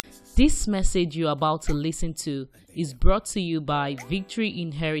This message you're about to listen to is brought to you by Victory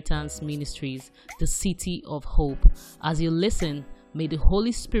Inheritance Ministries, the City of Hope. As you listen, may the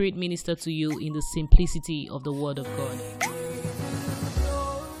Holy Spirit minister to you in the simplicity of the Word of God.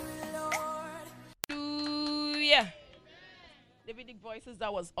 Hallelujah. Davidic voices,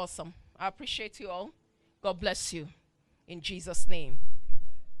 that was awesome. I appreciate you all. God bless you. In Jesus' name.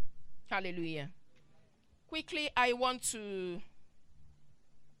 Hallelujah. Quickly, I want to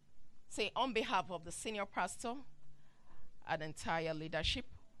say on behalf of the senior pastor and entire leadership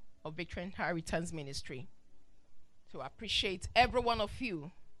of Victory Inheritance Ministry to appreciate every one of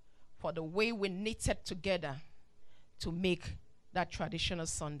you for the way we knitted together to make that traditional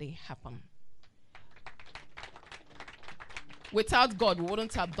Sunday happen. Without God, we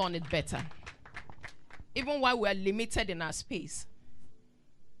wouldn't have done it better. Even while we are limited in our space,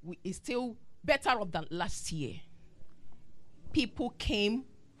 it's still better off than last year. People came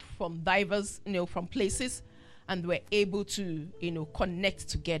from diverse, from places, and were able to, connect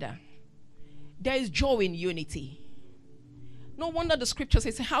together. There is joy in unity. No wonder the scripture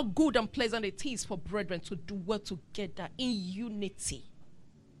says how good and pleasant it is for brethren to do well together in unity.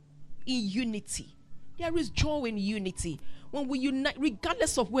 In unity. There is joy in unity. When we unite,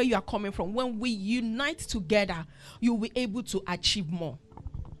 regardless of where you are coming from, when we unite together, you'll be able to achieve more.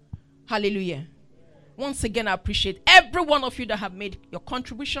 Hallelujah. Once again, I appreciate every one of you that have made your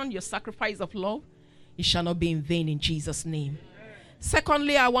contribution, your sacrifice of love. It shall not be in vain in Jesus' name.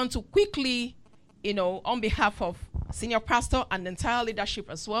 Secondly, I want to quickly, on behalf of senior pastor and the entire leadership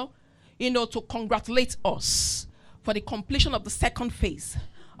as well, to congratulate us for the completion of the second phase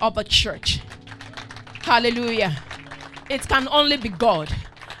of the church. Hallelujah. It can only be God.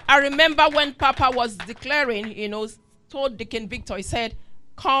 I remember when Papa was declaring, told Deacon Victor, he said,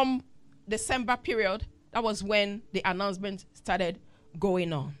 come December period, that was when the announcement started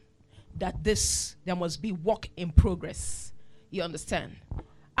going on. That there must be work in progress. You understand?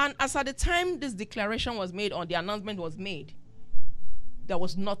 And as at the time this declaration was made or the announcement was made, there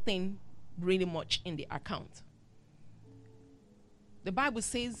was nothing really much in the account. The Bible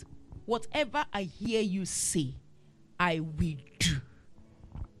says, whatever I hear you say, I will do.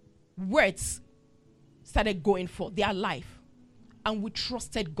 Words started going forth, their life. And we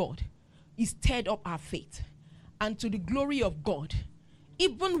trusted God. He stirred up our faith. And to the glory of God,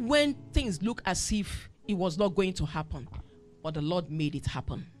 even when things look as if it was not going to happen, but the Lord made it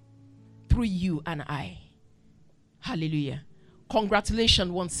happen through you and I. Hallelujah.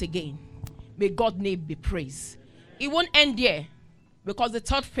 Congratulations once again. May God's name be praised. It won't end there, because the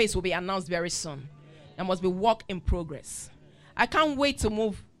third phase will be announced very soon. There must be work in progress. I can't wait to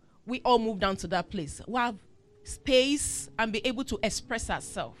move. We all move down to that place. We have space and be able to express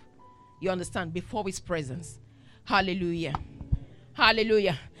ourselves. You understand? Before his presence. Hallelujah.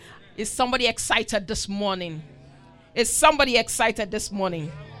 Hallelujah. Is somebody excited this morning? Is somebody excited this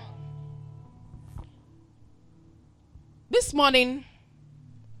morning? This morning,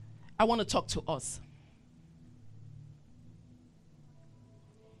 I want to talk to us.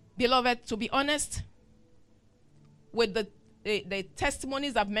 Beloved, to be honest, with the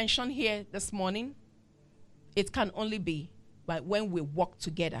testimonies I've mentioned here this morning, it can only be by when we work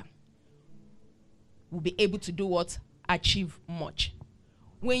together. We'll be able to do what? Achieve much.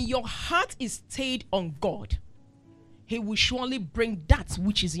 When your heart is stayed on God, he will surely bring that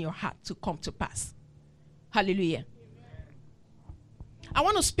which is in your heart to come to pass. Hallelujah. I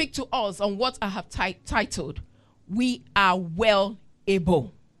want to speak to us on what I have titled, We Are Well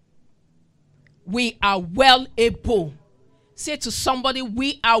Able. We are well able. Say to somebody,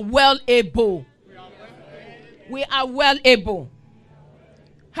 we are well able. We are well able.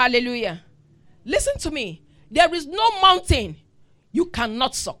 Hallelujah. Listen to me. There is no mountain you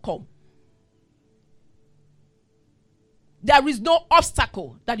cannot succumb. There is no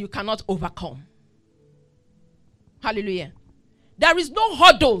obstacle that you cannot overcome. Hallelujah. There is no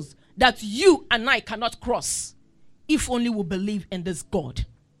hurdles that you and I cannot cross if only we believe in this God.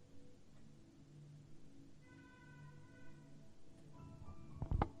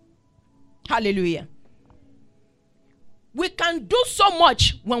 Hallelujah. We can do so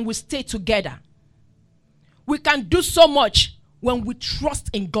much when we stay together. We can do so much when we trust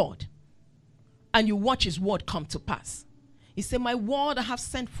in God. And you watch his word come to pass. He said, my word I have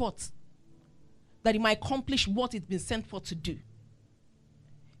sent forth, that it might accomplish what it's been sent forth to do.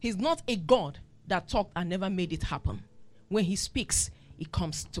 He's not a God that talked and never made it happen. When he speaks, it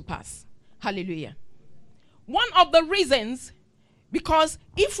comes to pass. Hallelujah. One of the reasons, because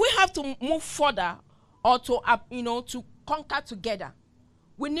if we have to move further or to conquer together,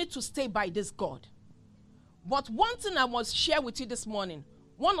 we need to stay by this God. But one thing I must share with you this morning,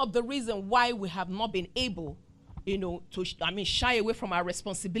 one of the reasons why we have not been able, to shy away from our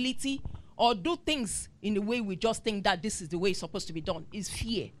responsibility or do things in the way we just think that this is the way it's supposed to be done is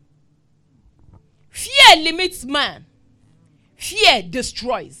fear. Fear limits man. Fear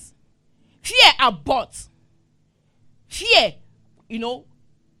destroys. Fear aborts. Fear,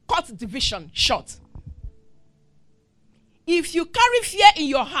 cuts division short. If you carry fear in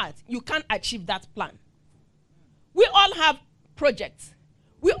your heart, you can't achieve that plan. We all have projects.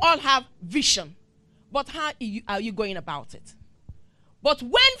 We all have vision. But how are you going about it? But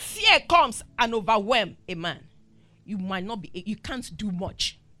when fear comes and overwhelms a man, you can't do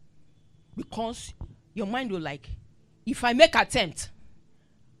much. Because your mind will if I make attempt,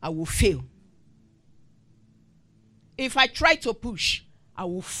 I will fail. If I try to push, I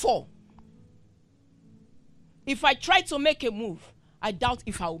will fall. If I try to make a move, I doubt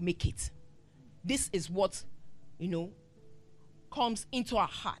if I will make it. This is what, comes into our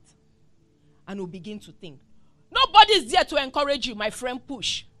heart. And we'll begin to think. Nobody is there to encourage you, my friend,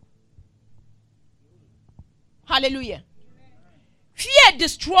 push. Hallelujah. Fear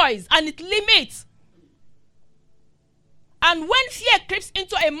destroys and it limits. And when fear creeps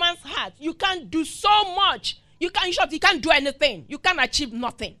into a man's heart, you can't do so much. You can't do anything. You can't achieve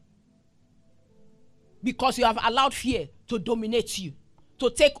nothing. Because you have allowed fear to dominate you, to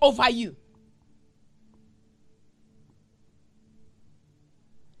take over you.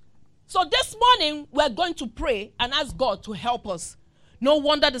 So this morning, we're going to pray and ask God to help us. No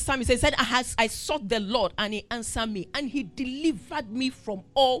wonder the psalmist said, I sought the Lord and he answered me and he delivered me from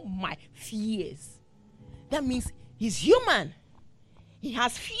all my fears. That means he's human. He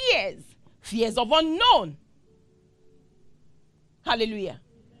has fears. Fears of unknown. Hallelujah.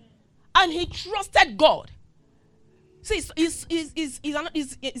 And he trusted God. See,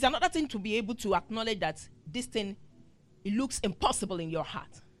 it's another thing to be able to acknowledge that this thing, it looks impossible in your heart.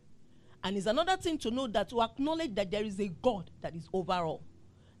 And it's another thing to know that, to acknowledge that there is a God that is over all.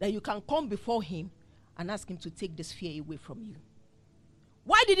 That you can come before him and ask him to take this fear away from you.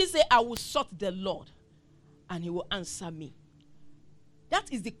 Why did he say, I will sought the Lord and he will answer me?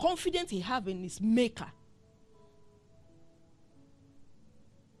 That is the confidence he has in his maker.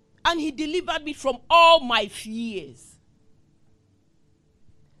 And he delivered me from all my fears.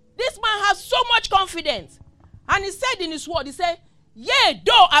 This man has so much confidence. And he said in his word, he said, yea,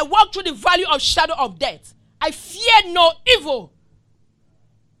 though I walk through the valley of shadow of death, I fear no evil.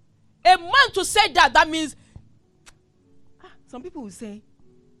 A man to say that means, some people will say,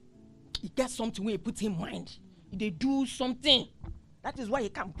 he gets something when he puts in mind. They do something. That is why he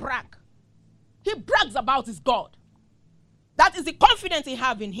can brag. He brags about his God. That is the confidence he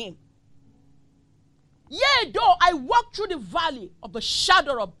has in him. Yea, though I walk through the valley of the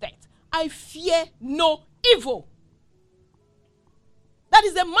shadow of death, I fear no evil. That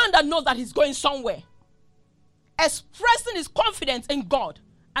is a man that knows that he's going somewhere. Expressing his confidence in God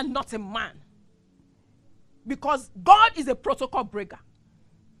and not in man. Because God is a protocol breaker.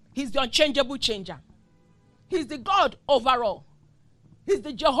 He's the unchangeable changer. He's the God over all. He's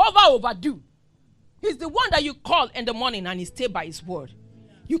the Jehovah overdue. He's the one that you call in the morning and he stays by his word.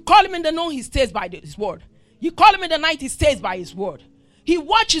 You call him in the noon, he stays by his word. You call him in the night, he stays by his word. He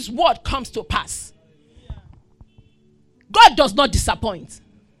watches his word comes to pass. God does not disappoint.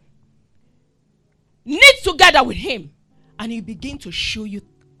 Knit together with him and he'll begin to show you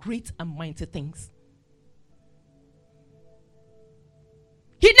great and mighty things.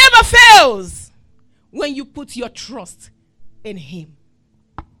 He never fails when you put your trust in him.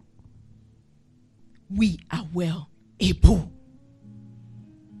 We are well able.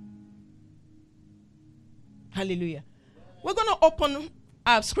 Hallelujah. We're going to open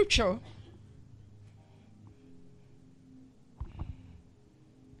our scripture.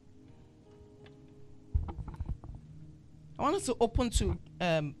 I want us to open to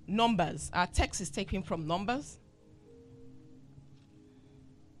Numbers. Our text is taken from Numbers.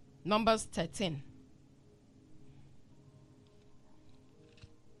 Numbers 13.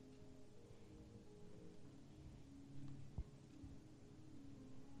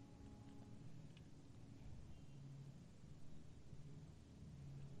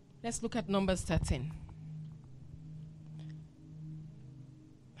 Let's look at Numbers 13.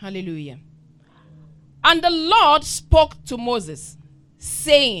 Hallelujah. And the Lord spoke to Moses,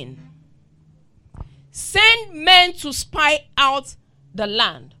 saying, send men to spy out the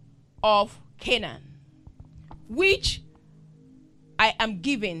land of Canaan, which I am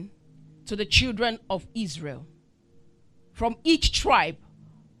giving to the children of Israel. From each tribe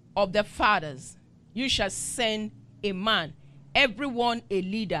of their fathers, you shall send a man, everyone a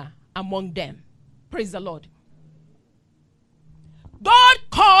leader among them. Praise the Lord. God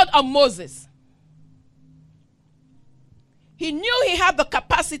called on Moses. He knew he had the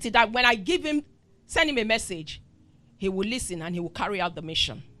capacity that when I send him a message, he will listen and he will carry out the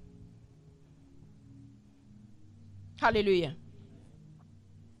mission. Hallelujah.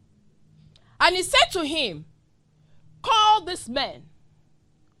 And he said to him, call this men,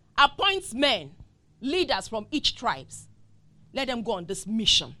 appoint men, leaders from each tribes. Let them go on this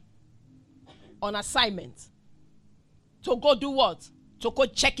mission, on assignment. To go do what? To go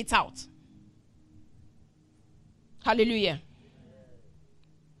check it out. Hallelujah.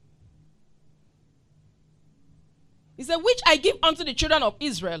 He said, which I give unto the children of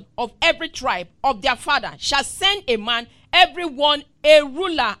Israel, of every tribe of their father, shall send a man, every one a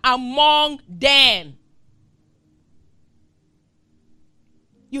ruler among them.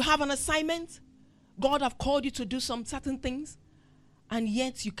 You have an assignment. God have called you to do some certain things, and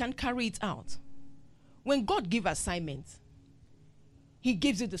yet you can't carry it out. When God gives assignments, he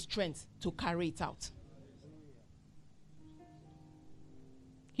gives you the strength to carry it out.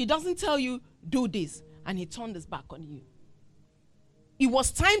 He doesn't tell you, do this, and he turned his back on you. It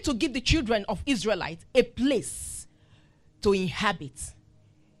was time to give the children of Israelites a place to inhabit,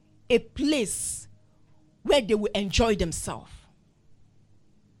 a place where they will enjoy themselves.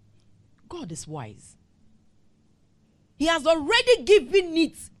 God is wise. He has already given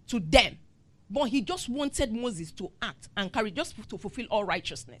it to them, but he just wanted Moses to act and carry, just to fulfill all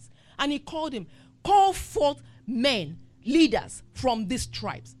righteousness. And he called him, call forth men, leaders from these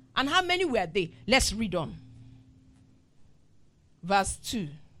tribes. And how many were they? Let's read on. Verse 2.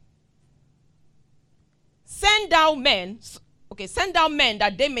 Send down men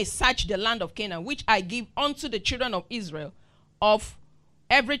that they may search the land of Canaan, which I give unto the children of Israel, of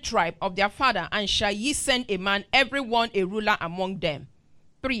every tribe of their father, and shall ye send a man, every one a ruler among them.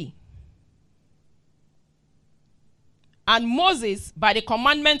 3. And Moses, by the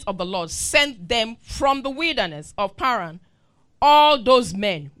commandment of the Lord, sent them from the wilderness of Paran. All those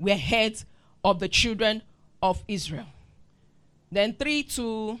men were heads of the children of Israel. Then 3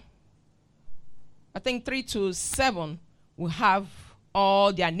 to 7, we have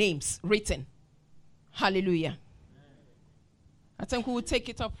all their names written. Hallelujah. I think we will take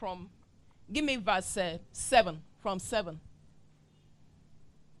it up from, give me verse 7, from 7.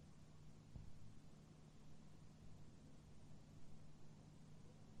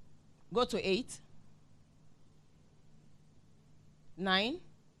 Go to 8. 9.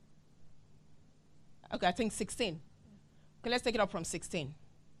 Okay, I think 16. Okay, let's take it up from 16.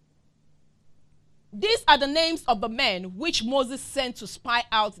 These are the names of the men which Moses sent to spy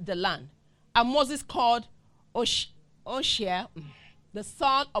out the land. And Moses called Oshia, the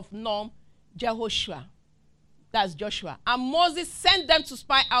son of Nun, Jehoshua. That's Joshua. And Moses sent them to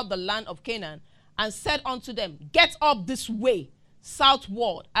spy out the land of Canaan, and said unto them, get up this way,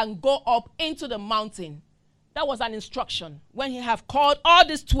 southward, and go up into the mountain. That was an instruction. When he have called all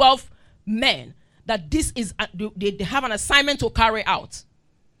these 12 men, that this is, they have an assignment to carry out.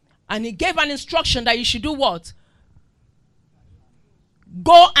 And he gave an instruction that you should do what?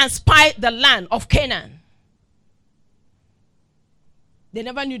 Go and spy the land of Canaan. They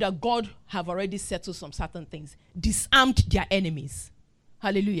never knew that God have already settled some certain things, disarmed their enemies.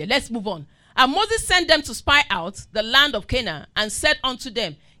 Hallelujah. Let's move on. And Moses sent them to spy out the land of Canaan, and said unto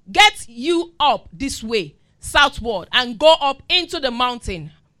them, get you up this way, southward, and go up into the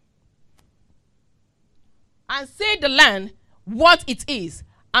mountain, and see the land, what it is,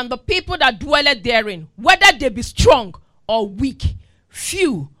 and the people that dwelleth therein, whether they be strong or weak,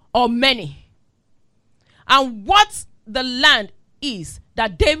 few or many, and what the land is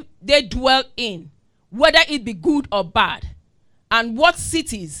that they dwell in, whether it be good or bad, and what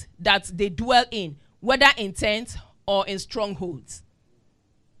cities that they dwell in, whether in tents or in strongholds.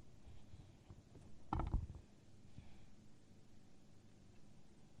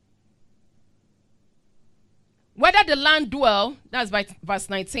 Whether the land dwell, that's verse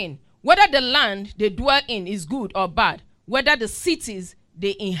 19, whether the land they dwell in is good or bad, whether the cities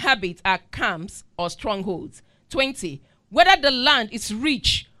they inhabit are camps or strongholds. 20, whether the land is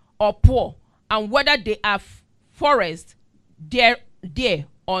rich or poor, and whether they are forests there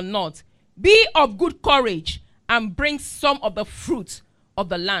or not. Be of good courage, and bring some of the fruit of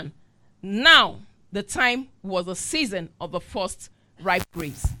the land. Now the time was the season of the first ripe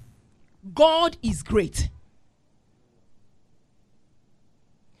grapes. God is great.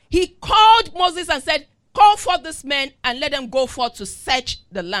 He called Moses and said, call forth this men and let them go forth to search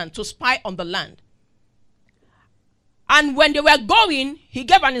the land, to spy on the land. And when they were going, he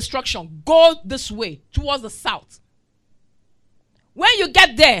gave an instruction, go this way, towards the south. When you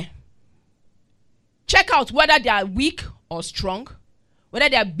get there, check out whether they are weak or strong, whether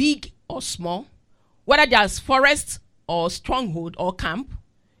they are big or small, whether there's forest or stronghold or camp,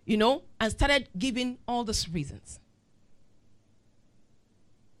 and started giving all these reasons.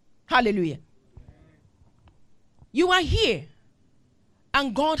 Hallelujah. You are here,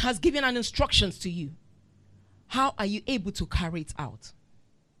 and God has given an instructions to you. How are you able to carry it out?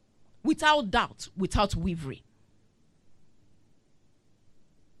 Without doubt, without wavering.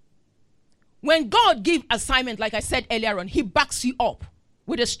 When God gives assignment, like I said earlier on, he backs you up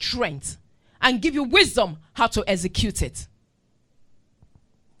with a strength and give you wisdom how to execute it.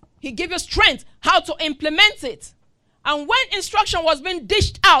 He gives you strength how to implement it. And when instruction was being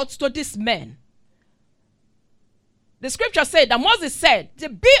dished out to this man, the scripture said that Moses said, to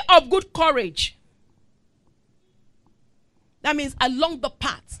be of good courage. That means along the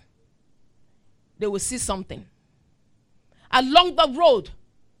path, they will see something. Along the road,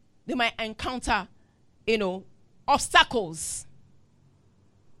 they might encounter, obstacles.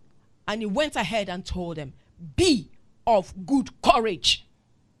 And he went ahead and told them, be of good courage.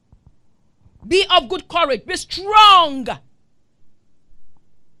 Be of good courage. Be strong.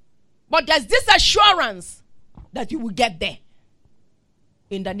 But there's this assurance that you will get there.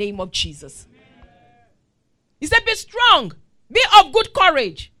 In the name of Jesus. He said, be strong. Be of good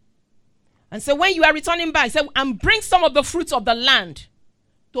courage. And so when you are returning back, he said, and bring some of the fruits of the land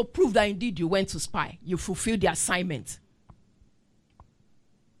to prove that indeed you went to spy. You fulfilled the assignment.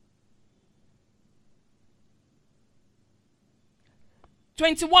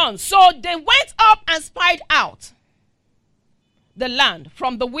 "21. So they went up and spied out the land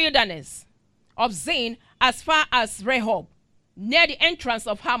from the wilderness of Zin as far as Rehob, near the entrance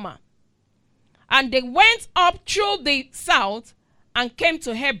of Hamath. And they went up through the south and came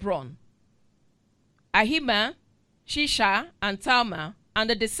to Hebron. Ahiman, Shisha, and Talmai, and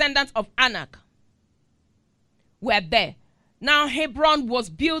the descendants of Anak were there. Now Hebron was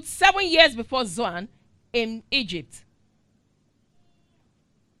built 7 years before Zoan in Egypt.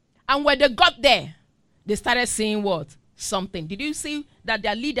 And when they got there, they started seeing what? Something. Did you see that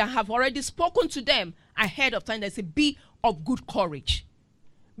their leader have already spoken to them ahead of time? They say, be of good courage.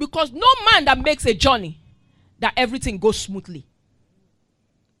 Because no man that makes a journey, that everything goes smoothly.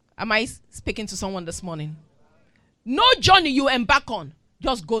 Am I speaking to someone this morning? No journey you embark on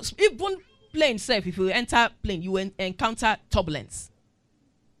just goes. Even plane safe, if you enter plane, you encounter turbulence.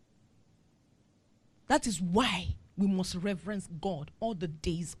 That is why we must reverence God all the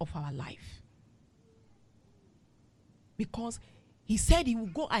days of our life. Because he said he will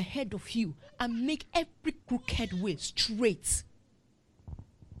go ahead of you and make every crooked way straight.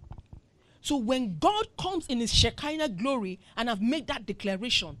 So when God comes in his Shekinah glory and have made that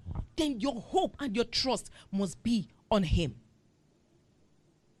declaration, then your hope and your trust must be on him.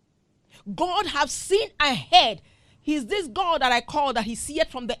 God have seen ahead. He is this God that I call that he seeth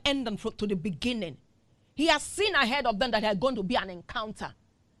from the end and to the beginning. He has seen ahead of them that there are going to be an encounter.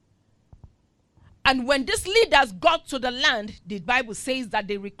 And when these leaders got to the land, the Bible says that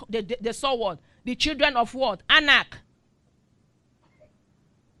they saw what? The children of what? Anak.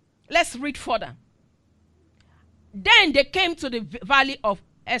 Let's read further. Then they came to the valley of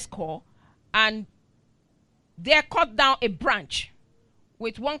Eshcol, and there cut down a branch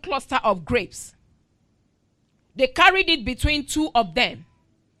with one cluster of grapes. They carried it between two of them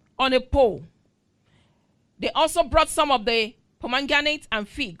on a pole. They also brought some of the pomegranates and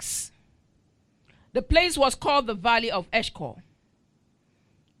figs. The place was called the valley of Eshcol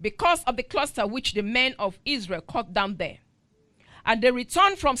because of the cluster which the men of Israel cut down there. And they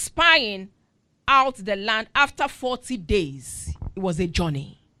returned from spying out the land after 40 days. It was a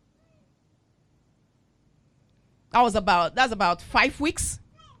journey. That's about 5 weeks,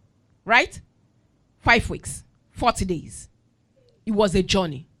 right? 5 weeks, 40 days. It was a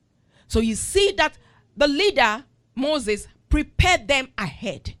journey. So you see that the leader, Moses, prepared them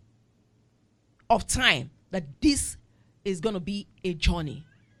ahead of time that this is going to be a journey.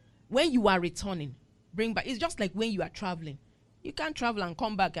 When you are returning, bring back. It's just like when you are traveling. You can't travel and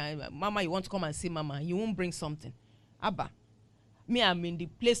come back and, Mama, you want to come and see Mama. You won't bring something. Abba, me, I'm in the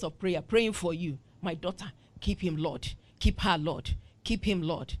place of prayer, praying for you. My daughter, keep him, Lord. Keep her, Lord. Keep him,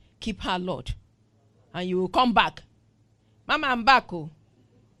 Lord. Keep her, Lord. And you will come back. Mama, I'm back. Oh.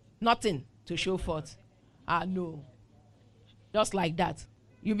 Nothing to show forth. No. Just like that.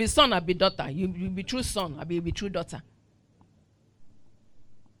 You be son, I be daughter. You be true son, I be true daughter.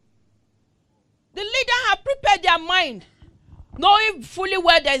 The leader have prepared their mind, knowing fully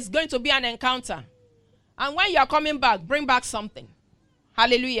well there is going to be an encounter. And when you are coming back, bring back something.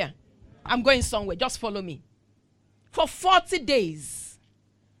 Hallelujah. I'm going somewhere. Just follow me. For 40 days.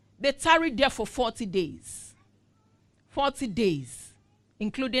 They tarried there for 40 days. 40 days.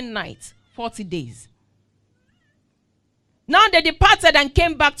 including night, 40 days. Now they departed and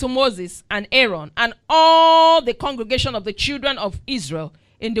came back to Moses and Aaron and all the congregation of the children of Israel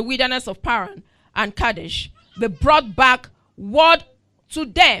in the wilderness of Paran and Kadesh. They brought back word to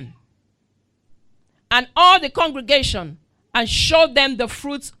them and all the congregation and showed them the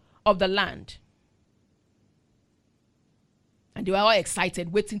fruits of the land. And they were all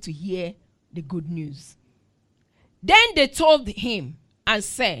excited, waiting to hear the good news. Then they told him and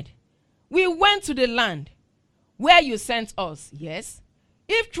said, we went to the land where you sent us. Yes,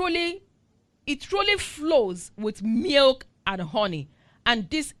 it truly flows with milk and honey, and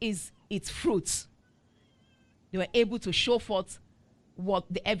this is its fruits. They were able to show forth what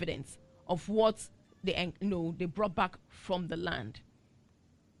the evidence of what they brought back from the land.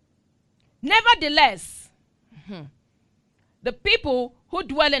 Nevertheless, the people who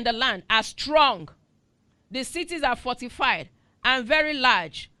dwell in the land are strong. The cities are fortified and very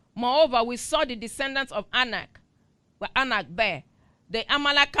large. Moreover, we saw the descendants of Anak there. The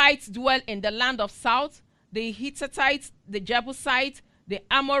Amalekites dwell in the land of south. The Hittites, the Jebusites, the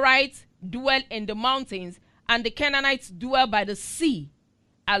Amorites dwell in the mountains, and the Canaanites dwell by the sea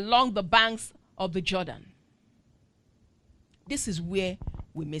along the banks of the Jordan. This is where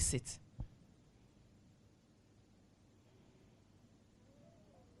we miss it.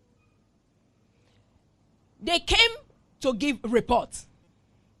 They came to give report.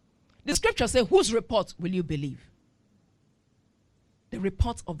 The scripture says, whose report will you believe? The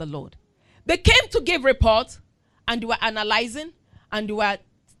report of the Lord. They came to give report, and they were analyzing, and they were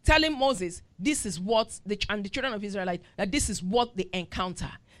telling Moses, this is what, and the children of Israel, that this is what they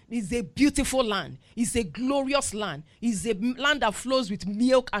encounter. It's a beautiful land. It's a glorious land. It's a land that flows with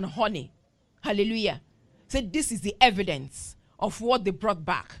milk and honey. Hallelujah. So this is the evidence of what they brought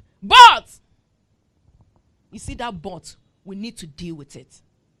back. But, you see that but, we need to deal with it.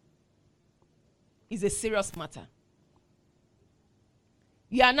 It's a serious matter.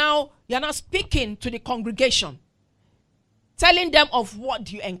 You are now speaking to the congregation, telling them of what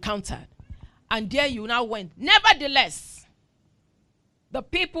you encountered. And there you now went. Nevertheless, the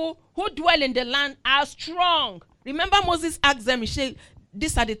people who dwell in the land are strong. Remember Moses asked them, he said,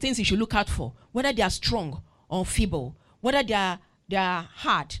 these are the things you should look out for. Whether they are strong or feeble. Whether they are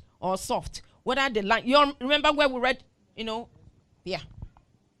hard or soft. Whether the land, you remember where we read, yeah.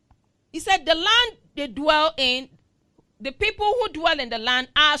 He said the land they dwell in, the people who dwell in the land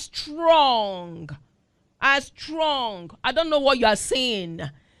are strong. Are strong. I don't know what you are saying,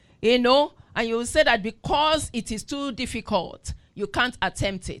 and you will say that because it is too difficult, you can't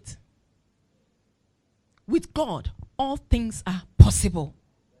attempt it. With God, all things are possible.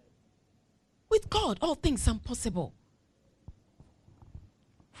 With God, all things are possible.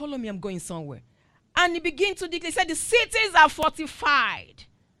 Follow me, I'm going somewhere. And he began to declare, he said, the cities are fortified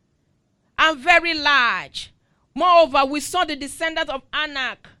and very large. Moreover, we saw the descendants of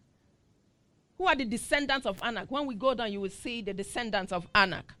Anak. Who are the descendants of Anak? When we go down, you will see the descendants of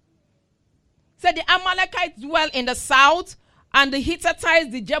Anak. Said the Amalekites dwell in the south, and the Hittites,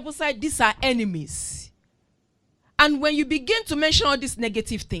 the Jebusites, these are enemies. And when you begin to mention all these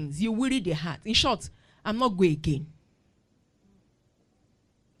negative things, you weary the heart. In short, I'm not going again.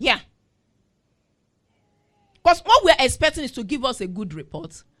 Yeah. Because what we're expecting is to give us a good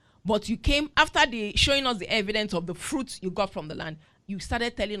report. But you came, after showing us the evidence of the fruits you got from the land, you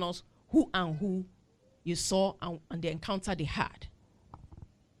started telling us who and who you saw and the encounter they had.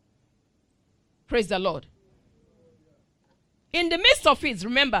 Praise the Lord. In the midst of it,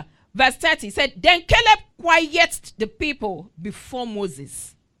 remember, verse 30 said, then Caleb quieted the people before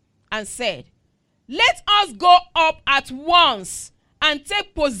Moses and said, let us go up at once and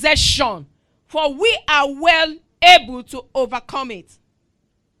take possession, for we are well able to overcome it.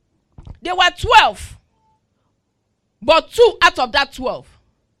 There were 12, but 2 out of that 12,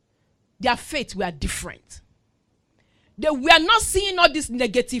 their faith were different. They were not seeing all these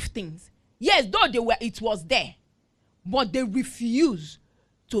negative things. Yes, though it was there, but they refused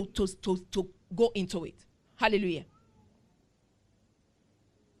to go into it. Hallelujah.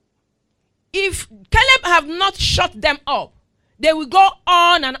 If Caleb have not shut them up, they will go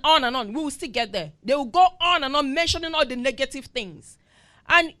on and on and on. We will still get there. They will go on and on mentioning all the negative things.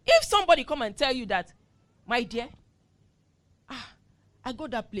 And if somebody come and tell you that, my dear, I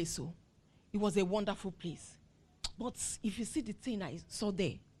got that place, so it was a wonderful place. But if you see the thing I saw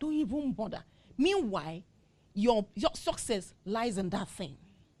there, don't even bother. Meanwhile, your success lies in that thing.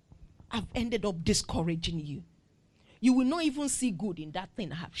 I've ended up discouraging you. You will not even see good in that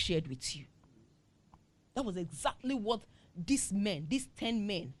thing I have shared with you. That was exactly what these 10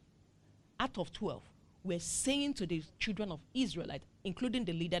 men out of 12 were saying to the children of Israelite, including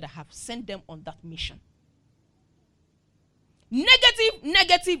the leader that have sent them on that mission. Negative,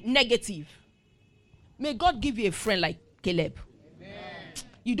 negative, negative. May God give you a friend like Caleb. Amen.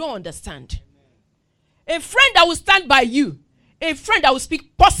 You don't understand. A friend that will stand by you. A friend that will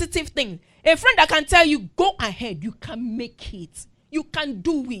speak positive things. A friend that can tell you, go ahead. You can make it. You can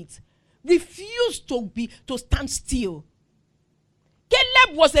do it. Refuse to stand still.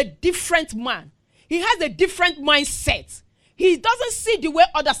 Caleb was a different man. He has a different mindset. He doesn't see the way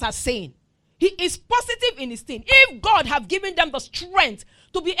others are saying. He is positive in his thing. If God have given them the strength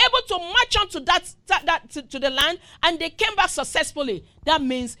to be able to march on to the land and they came back successfully, that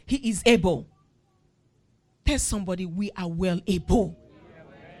means he is able. Tell somebody, we are well able.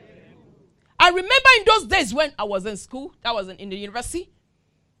 I remember in those days when I was in school, that was in the university,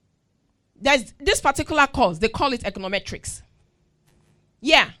 there's this particular course, they call it econometrics.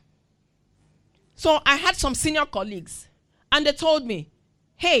 Yeah. So I had some senior colleagues and they told me,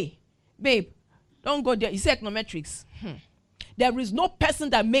 hey, babe, don't go there. You say econometrics. There is no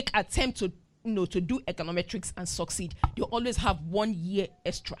person that make attempt to do econometrics and succeed. They always have 1 year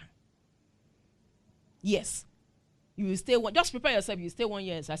extra. Yes. You will stay just prepare yourself, you stay 1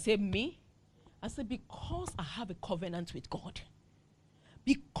 year. So I say, me? I said, because I have a covenant with God.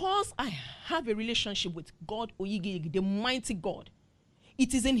 Because I have a relationship with God, Oyigi, the mighty God.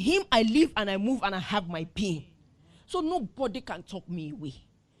 It is in him I live and I move and I have my being. So nobody can talk me away.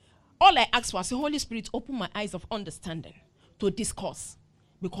 All I ask for, I say, Holy Spirit, open my eyes of understanding to discourse.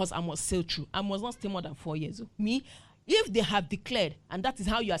 Because I must sail through. I must not stay more than 4 years. Me, if they have declared, and that is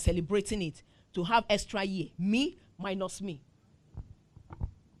how you are celebrating it, to have extra year, me minus me.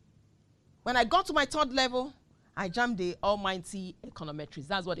 When I got to my 3rd level, I jammed the almighty econometrics.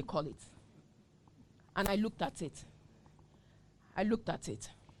 That's what they call it. And I looked at it.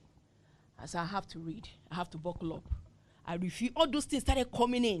 I said, I have to read. I have to buckle up. I refuse. All those things started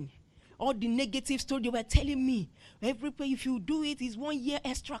coming in. All the negative stories they were telling me. Everywhere, if you do it, it's 1 year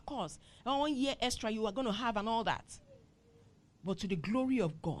extra course. 1 year extra you are going to have and all that. But to the glory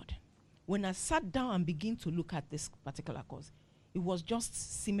of God, when I sat down and began to look at this particular course, it was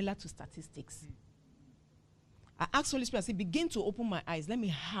just similar to statistics. I asked Holy Spirit, I said, begin to open my eyes. Let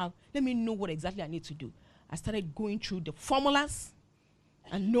me know what exactly I need to do. I started going through the formulas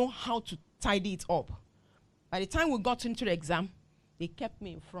and know how to tidy it up. By the time we got into the exam, they kept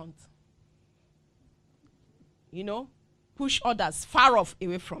me in front. Push others far off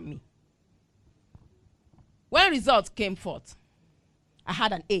away from me. When results came forth, I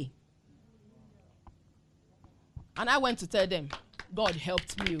had an A. And I went to tell them, God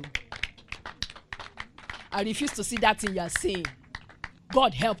helped me. I refuse to see that thing you are saying.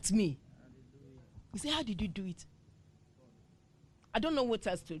 God helped me. You say, how did you do it? I don't know what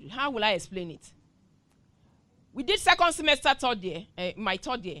else to do. How will I explain it? We did 2nd semester, 3rd year, my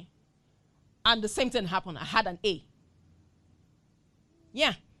 3rd year. And the same thing happened. I had an A.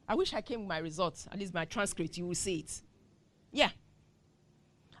 Yeah. I wish I came with my results. At least my transcript, you will see it. Yeah.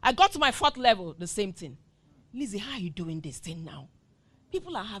 I got to my 4th level, the same thing. Lizzie, how are you doing this thing now?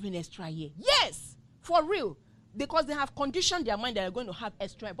 People are having extra year. Yes, for real. Because they have conditioned their mind that they're going to have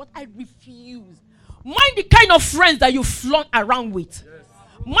extra. But I refuse. Mind the kind of friends that you flaunt around with. Yes.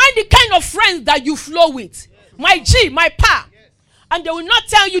 Mind the kind of friends that you flow with. Yes. My G, my pa. Yes. And they will not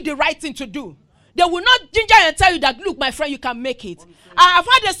tell you the right thing to do. They will not ginger and tell you that, look, my friend, you can make it. I have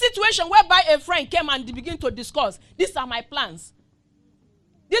had a situation whereby a friend came and they begin to discuss, these are my plans.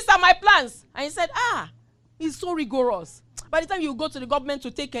 These are my plans. And he said, it's so rigorous. By the time you go to the government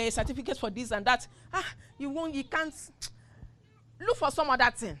to take a certificate for this and that, you can't. Look for some other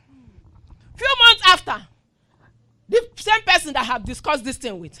thing. Few months after, the same person that have discussed this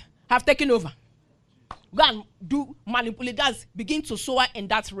thing with have taken over. Go and do manipulate, that's begin to soar in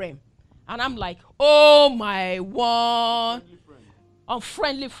that realm. And I'm like, oh my one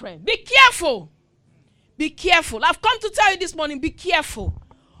unfriendly friend. Be careful. Be careful. I've come to tell you this morning, be careful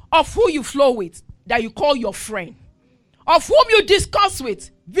of who you flow with, that you call your friend. Of whom you discuss with.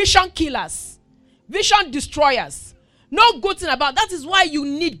 Vision killers. Vision destroyers. No good thing about that. Is why you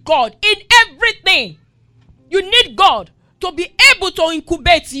need God in everything. You need God to be able to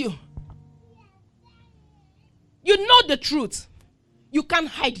incubate you. You know the truth. You can't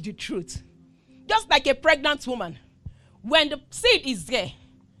hide the truth. Just like a pregnant woman. When the seed is there,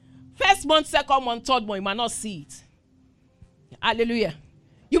 1st month, 2nd month, 3rd month, you might not see it. Hallelujah.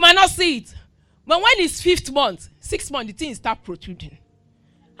 You might not see it. But when it's 5th month, 6th month, the thing start protruding.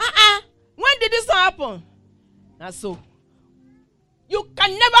 When did this happen? And so, you can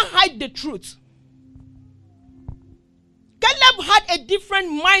never hide the truth. Caleb had a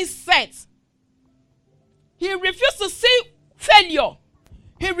different mindset. He refused to see failure.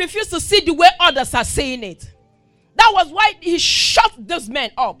 He refused to see the way others are saying it. That was why he shut those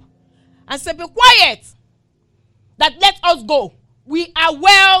men up and said, be quiet. That let us go. We are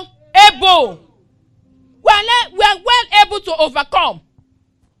well able. We are well able to overcome.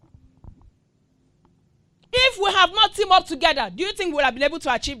 If we have not teamed up together, do you think we would have been able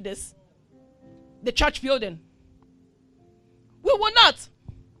to achieve this? The church building. We will not.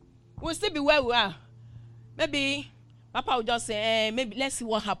 We'll still be where we are. Maybe Papa will just say, maybe let's see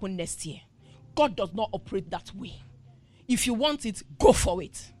what happens next year. God does not operate that way. If you want it, go for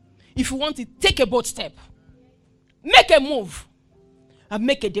it. If you want it, take a bold step. Make a move. And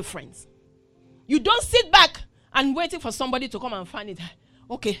make a difference. You don't sit back and waiting for somebody to come and find it.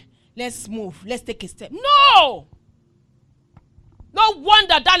 Okay, let's move. Let's take a step. No! No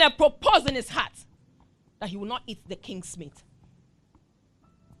wonder Daniel proposed in his heart that he will not eat the king's meat.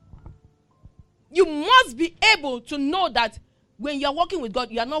 You must be able to know that when you are working with God,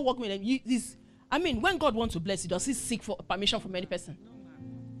 you are not working with him. When God wants to bless you, does he seek for permission from any person?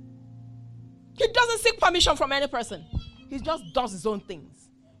 He doesn't seek permission from any person. He just does his own things.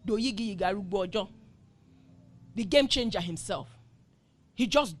 The game changer himself. He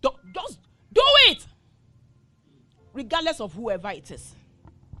just do it. Regardless of whoever it is.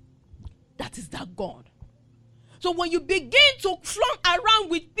 That is that God. So when you begin to flaunt around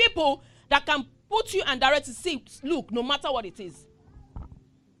with people that can put you and direct to see, look, no matter what it is.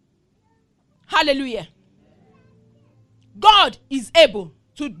 Hallelujah. God is able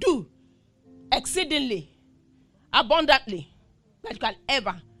to do exceedingly, abundantly, that you can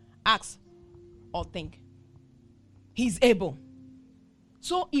ever ask or think. He's able.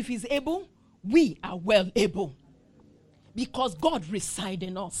 So if he's able, we are well able. Because God resides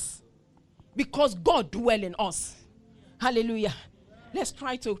in us. Because God dwells in us. Hallelujah. Let's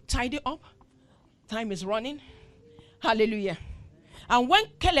try to tidy up. Time is running. Hallelujah. And when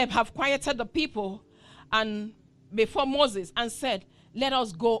Caleb have quieted the people and before Moses and said, let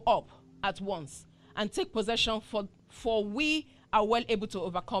us go up at once and take possession for we are well able to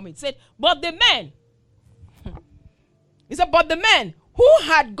overcome it. He said, but the men who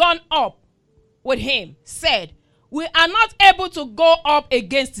had gone up with him said, we are not able to go up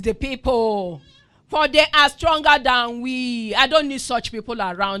against the people, for they are stronger than we. I don't need such people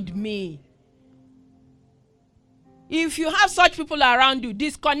around me. If you have such people around you,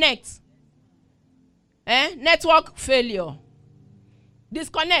 disconnect. Network failure.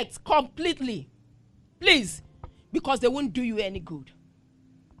 Disconnect completely. Please. Because they won't do you any good.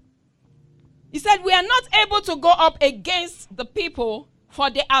 He said, we are not able to go up against the people, for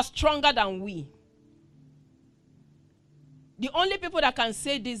they are stronger than we. The only people that can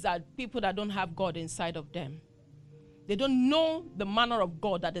say this are people that don't have God inside of them. They don't know the manner of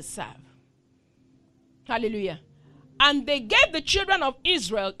God that they serve. Hallelujah. And they gave the children of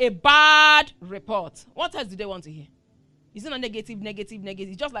Israel a bad report. What else do they want to hear? It's not negative.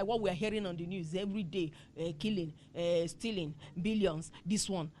 It's just like what we are hearing on the news every day. Killing, stealing, billions, this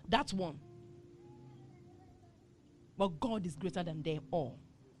one, that one. But God is greater than them all.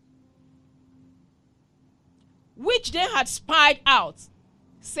 Which they had spied out,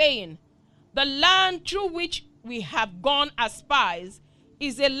 saying, the land through which we have gone as spies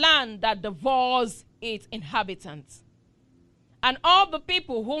is a land that devours its inhabitants. And all the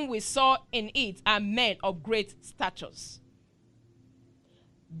people whom we saw in it are men of great stature.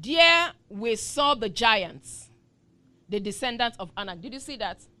 There we saw the giants, the descendants of Anak. Did you see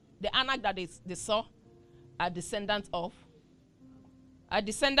that? The Anak that they saw are descendants of? Are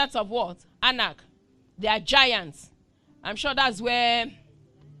descendants of what? Anak. They are giants. I'm sure that's where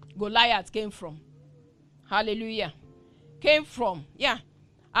Goliath came from. Hallelujah. Came from, yeah.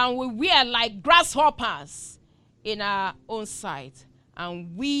 And we were like grasshoppers in our own sight.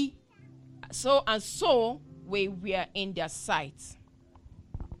 And so we were in their sight.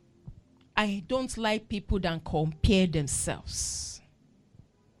 I don't like people that compare themselves.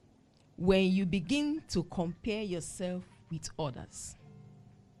 When you begin to compare yourself with others,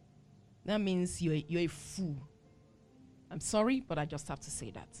 that means you're a fool. I'm sorry, but I just have to say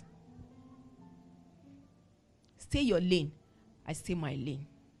that. Stay your lane. I stay my lane.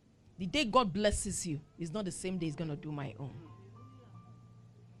 The day God blesses you is not the same day He's going to do my own.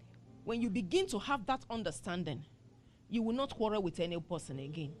 When you begin to have that understanding, you will not quarrel with any person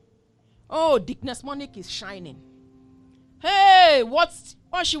again. Oh, Dickness Monique is shining. Hey, what's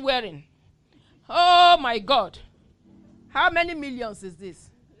she wearing? Oh, my God. How many millions is this?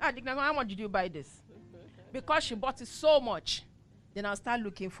 Dickness, how much did you buy this? Because she bought it so much. Then I'll start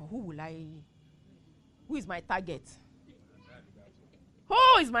looking for who is my target?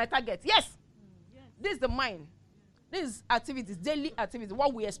 Who is my target? Yes. This is the mind. This is activities, daily activities,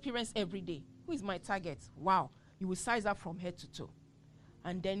 what we experience every day. Who is my target? Wow. You will size up from head to toe.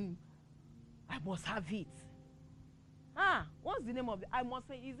 And then I must have it. What's the name of it? I must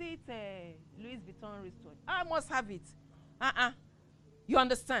say, is it Louis Vuitton wristwatch? I must have it. You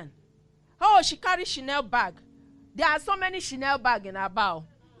understand? Oh, she carries Chanel bag. There are so many Chanel bags in her bow.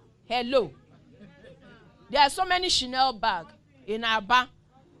 Hello. There are so many Chanel bags in her bag.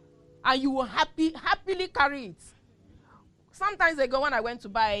 And you will happily carry it. Sometimes ago when I went to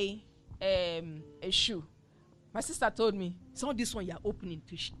buy a shoe, my sister told me, so this one you're opening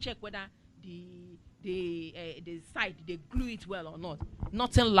to check whether the side, they glue it well or not.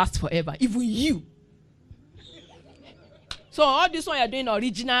 Nothing lasts forever. Even you. So all this one you're doing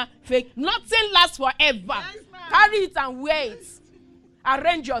original, fake, nothing lasts forever. Yes, carry it and wear it.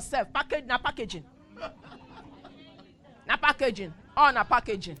 Arrange yourself. Packaging.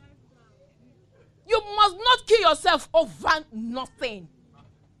 Packaging. You must not kill yourself over nothing.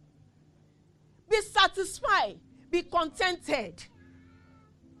 Be satisfied. Be contented.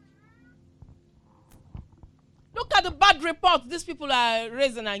 Look at the bad reports these people are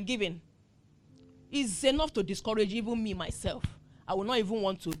raising and giving. It's enough to discourage even me myself. I will not even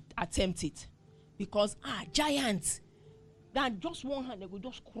want to attempt it. Because, giants, that just one hand, they will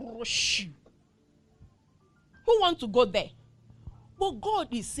just crush you. Who wants to go there? But God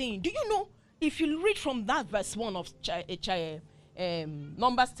is saying, do you know, if you read from that verse 1 of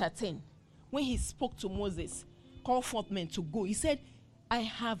Numbers 13, when he spoke to Moses, called forth men to go, he said, I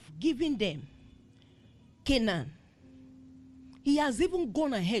have given them Canaan. He has even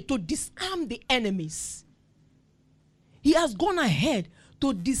gone ahead to disarm the enemies. He has gone ahead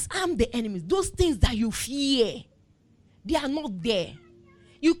to disarm the enemies. Those things that you fear, they are not there.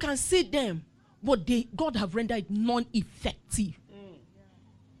 You can see them, but God have rendered it non-effective.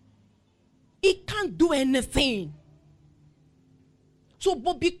 It can't do anything. So,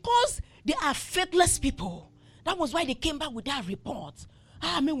 but because they are faithless people, that was why they came back with that report.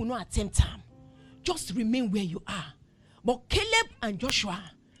 Men will not attempt time. Just remain where you are. But Caleb and Joshua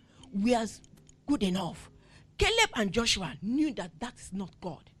were good enough. Caleb and Joshua knew that that is not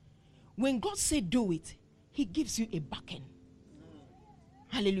God. When God said do it, he gives you a backing.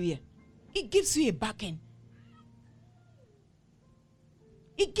 Hallelujah. He gives you a backing.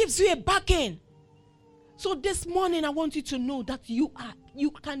 It gives you a backing. So this morning I want you to know that you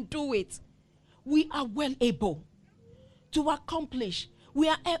can do it. We are well able to accomplish. We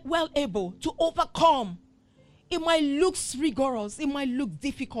are well able to overcome. It might look rigorous, it might look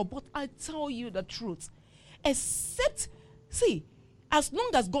difficult, but I tell you the truth. Except, see, as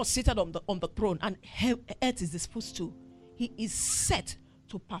long as God seated on the throne and earth is disposed to, he is set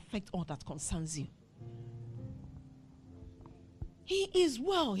to perfect all that concerns you. He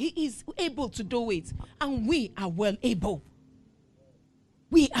is able to do it. And we are well able.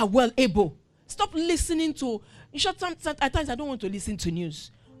 We are well able. Stop listening to, in short, at times I don't want to listen to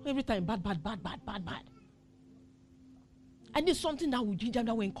news. Every time, bad. I need something that will ginger,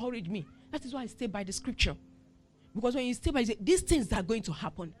 that will encourage me. That is why I stay by the scripture. Because when you stay by these things that are going to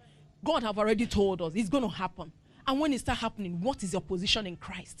happen, God have already told us it's going to happen. And when it starts happening, what is your position in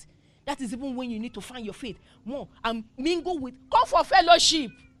Christ? That is even when you need to find your faith more and mingle with. Come for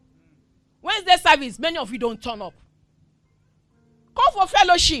fellowship. Wednesday service, many of you don't turn up. Come for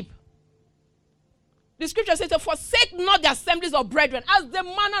fellowship. The scripture says, forsake not the assemblies of brethren, as the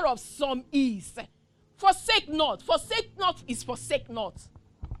manner of some is. Forsake not. Forsake not is forsake not.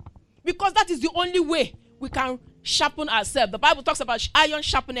 Because that is the only way we can sharpen ourselves. The Bible talks about iron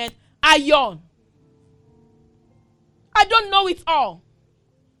sharpened iron. I don't know it all.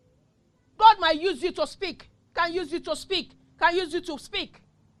 God might use you to speak. Can use you to speak. Can use you to speak.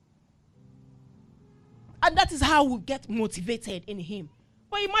 And that is how we get motivated in him.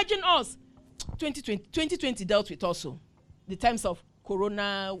 But imagine us. 2020 dealt with also. The times of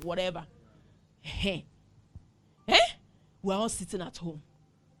corona, whatever. We're all sitting at home.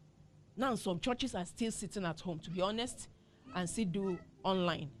 Now some churches are still sitting at home, to be honest, and still do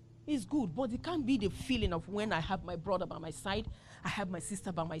online. It's good, but it can't be the feeling of when I have my brother by my side, I have my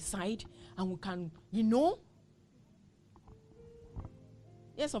sister by my side, and we can,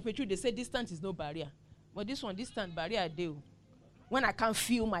 Yes, of a truth, they say distance is no barrier. But this one, distant barrier, I do. When I can't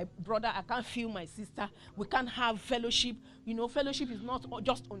feel my brother, I can't feel my sister, we can't have fellowship. Fellowship is not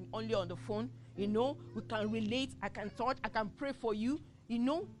just only on the phone. We can relate, I can talk, I can pray for you.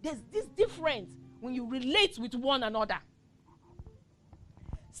 There's this difference when you relate with one another.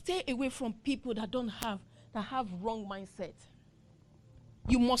 Stay away from people that have wrong mindset.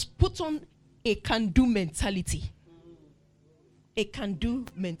 You must put on a can-do mentality. a can-do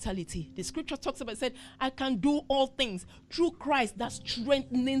mentality. The scripture talks about, it said, I can do all things through Christ that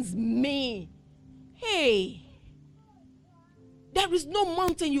strengthens me. Hey, there is no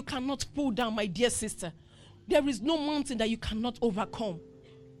mountain you cannot pull down, my dear sister. There is no mountain that you cannot overcome.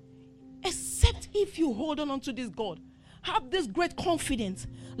 Except if you hold on to this God. Have this great confidence.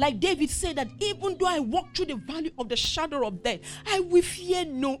 Like David said, that even though I walk through the valley of the shadow of death, I will fear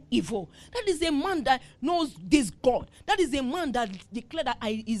no evil. That is a man that knows this God. That is a man that declared that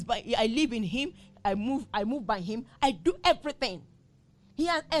I live in him. I move by him. I do everything. He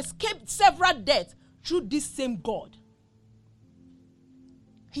has escaped several deaths through this same God.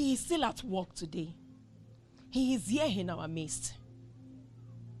 He is still at work today. He is here in our midst.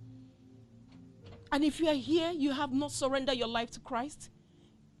 And if you are here, you have not surrendered your life to Christ,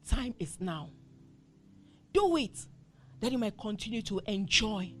 time is now. Do it, that you might continue to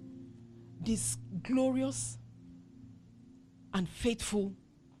enjoy this glorious and faithful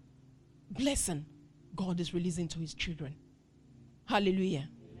blessing God is releasing to his children. Hallelujah.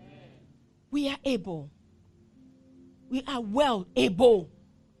 Amen. We are able. We are well able.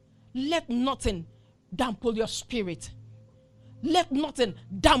 Let nothing dampen your spirit. Let nothing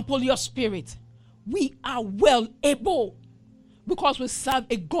dampen your spirit. We are well able because we serve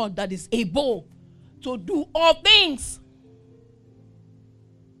a God that is able to do all things.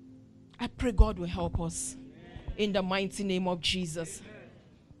 I pray God will help us in the mighty name of Jesus.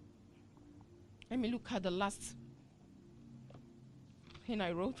 Let me look at the last thing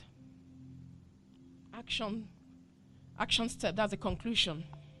I wrote. Action step, that's the conclusion.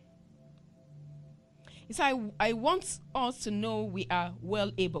 It's I want us to know we are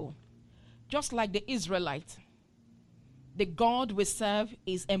well able. Just like the Israelites, the God we serve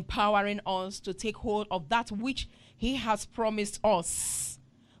is empowering us to take hold of that which he has promised us.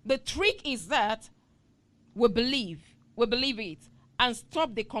 The trick is that we believe it, and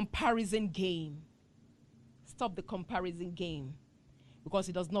stop the comparison game. Stop the comparison game, because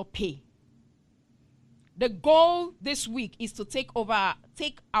it does not pay. The goal this week is to take our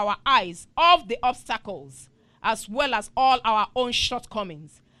eyes off the obstacles as well as all our own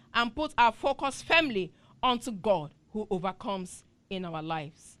shortcomings, and put our focus firmly onto God who overcomes in our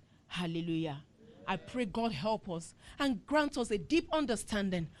lives. Hallelujah. I pray God help us and grant us a deep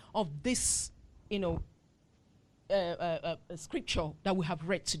understanding of this, scripture that we have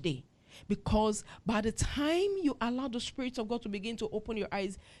read today. Because by the time you allow the Spirit of God to begin to open your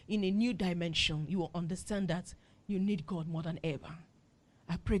eyes in a new dimension, you will understand that you need God more than ever.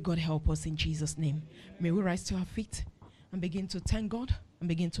 I pray God help us in Jesus' name. May we rise to our feet and begin to thank God and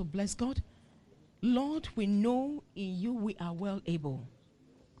begin to bless God. Lord, we know in you we are well able.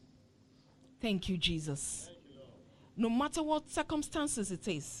 Thank you, Jesus. No matter what circumstances it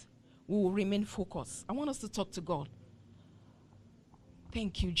is, we will remain focused. I want us to talk to God.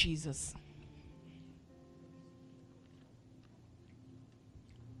 Thank you, Jesus.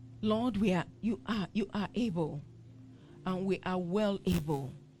 Lord, you are able, and we are well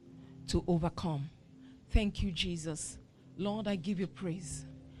able to overcome. Thank you, Jesus. Lord, I give you praise.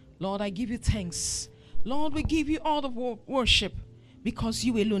 Lord, I give you thanks. Lord, we give you all the worship, because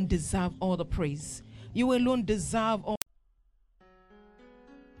you alone deserve all the praise. You alone deserve all.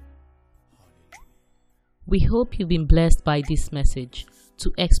 We hope you've been blessed by this message.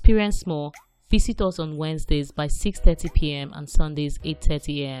 To experience more, visit us on Wednesdays by 6:30 p.m. and Sundays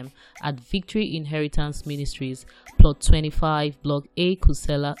 8:30 a.m. at Victory Inheritance Ministries, Plot 25, Block A,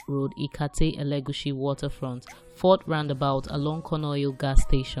 Kusela Road, Ikate, Elegushi Waterfront, 4th Roundabout along Konoil Gas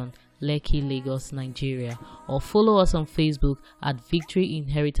Station, Lekki, Lagos, Nigeria. Or follow us on Facebook at Victory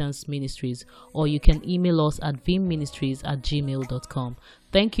Inheritance Ministries, or you can email us at vimministries@gmail.com.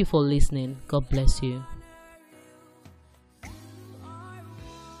 Thank you for listening. God bless you.